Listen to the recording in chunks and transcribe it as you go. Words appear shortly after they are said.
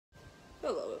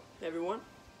Hello everyone,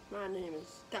 my name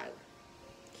is Tyler.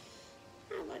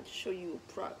 I'd like to show you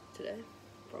a product today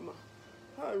from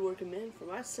a hard-working man for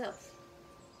myself.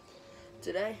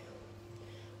 Today,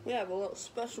 we have a little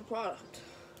special product,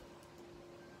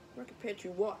 Market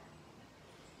Pantry Water.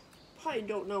 Probably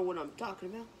don't know what I'm talking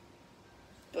about,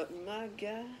 but my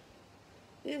God,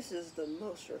 this is the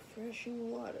most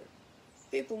refreshing water.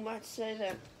 People might say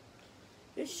that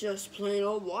it's just plain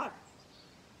old water.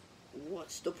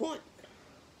 What's the point?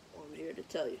 I'm here to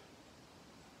tell you.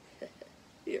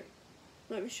 Here,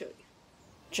 let me show you.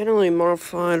 Generally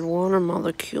modified water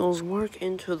molecules work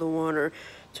into the water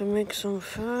to make some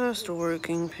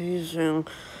fast-working pieces.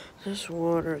 This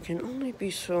water can only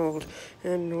be sold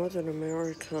in Northern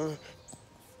America.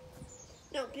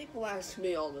 Now, people ask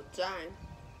me all the time,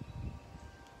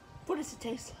 what does it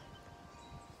taste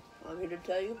like? I'm here to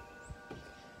tell you,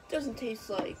 it doesn't taste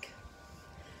like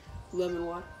lemon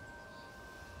water.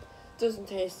 Doesn't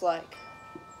taste like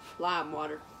lime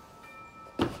water.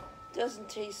 Doesn't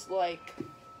taste like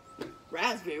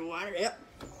raspberry water. Yep.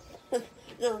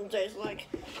 Doesn't taste like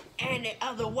any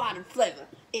other water flavor.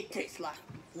 It tastes like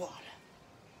water.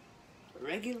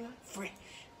 Regular, fresh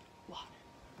water.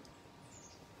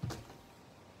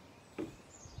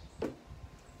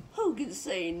 Who can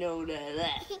say no to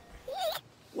that?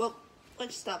 Well,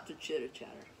 let's stop the chitter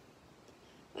chatter.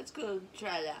 Let's go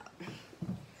try it out.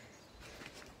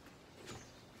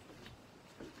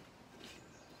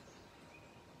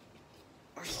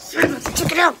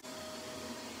 Check it out!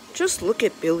 Just look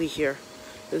at Billy here,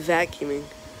 vacuuming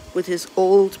with his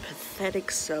old, pathetic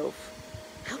self.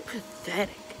 How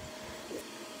pathetic.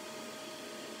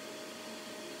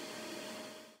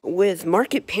 With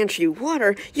Market Pantry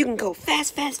Water, you can go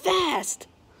fast, fast, fast!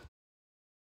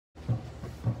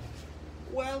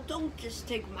 Well, don't just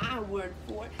take my word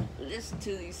for it. Listen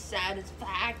to these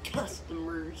satisfied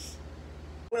customers.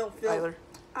 Well, Phil, Tyler,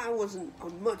 I wasn't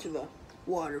much of a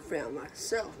water fan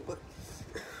myself, but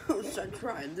once I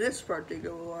tried this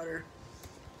particular water,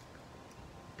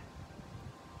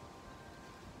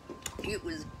 it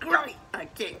was great. I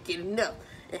can't get enough.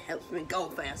 It helps me go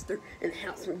faster, and it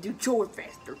helps me do chores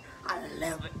faster. I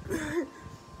love it.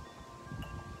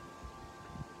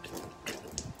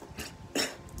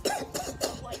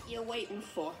 What you waiting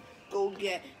for? Go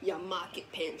get your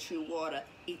Market Pantry Water.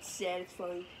 It's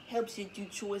satisfying, helps you do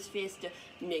chores faster,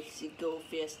 makes you go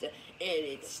faster, and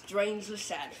it's strangely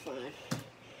satisfying.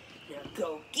 Now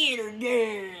go get her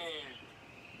done!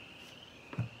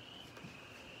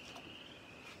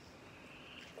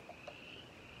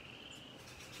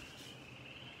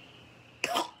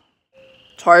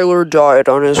 Tyler died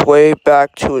on his way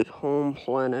back to his home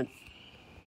planet.